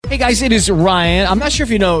Hey guys, it is Ryan. I'm not sure if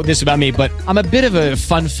you know this about me, but I'm a bit of a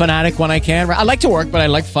fun fanatic when I can. I like to work, but I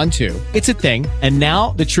like fun too. It's a thing. And now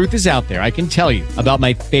the truth is out there. I can tell you about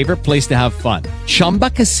my favorite place to have fun. Chumba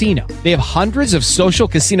Casino. They have hundreds of social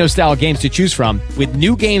casino style games to choose from with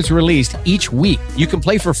new games released each week. You can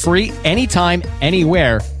play for free anytime,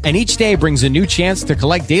 anywhere. And each day brings a new chance to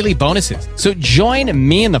collect daily bonuses. So join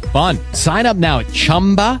me in the fun. Sign up now at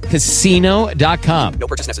ChumbaCasino.com. No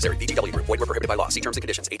purchase necessary. VGW Group. Void where prohibited by law. See terms and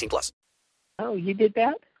conditions. 18+. Oh, you did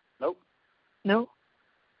that? Nope. No?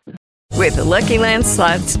 With the Lucky Land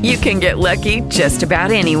Slots, you can get lucky just about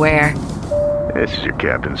anywhere. This is your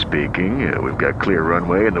captain speaking. We've got clear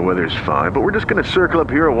runway and the weather's fine, but we're just going to circle up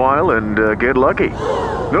here a while and get lucky.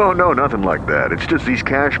 No, nothing like that. It's just these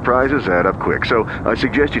cash prizes add up quick. So I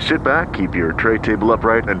suggest you sit back, keep your tray table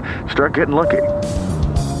upright, and start getting lucky.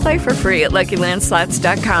 Play for free at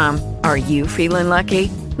LuckyLandSlots.com. Are you feeling lucky?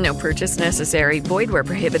 No purchase necessary. Void where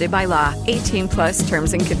prohibited by law. 18+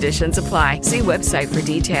 terms and conditions apply. See website for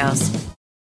details.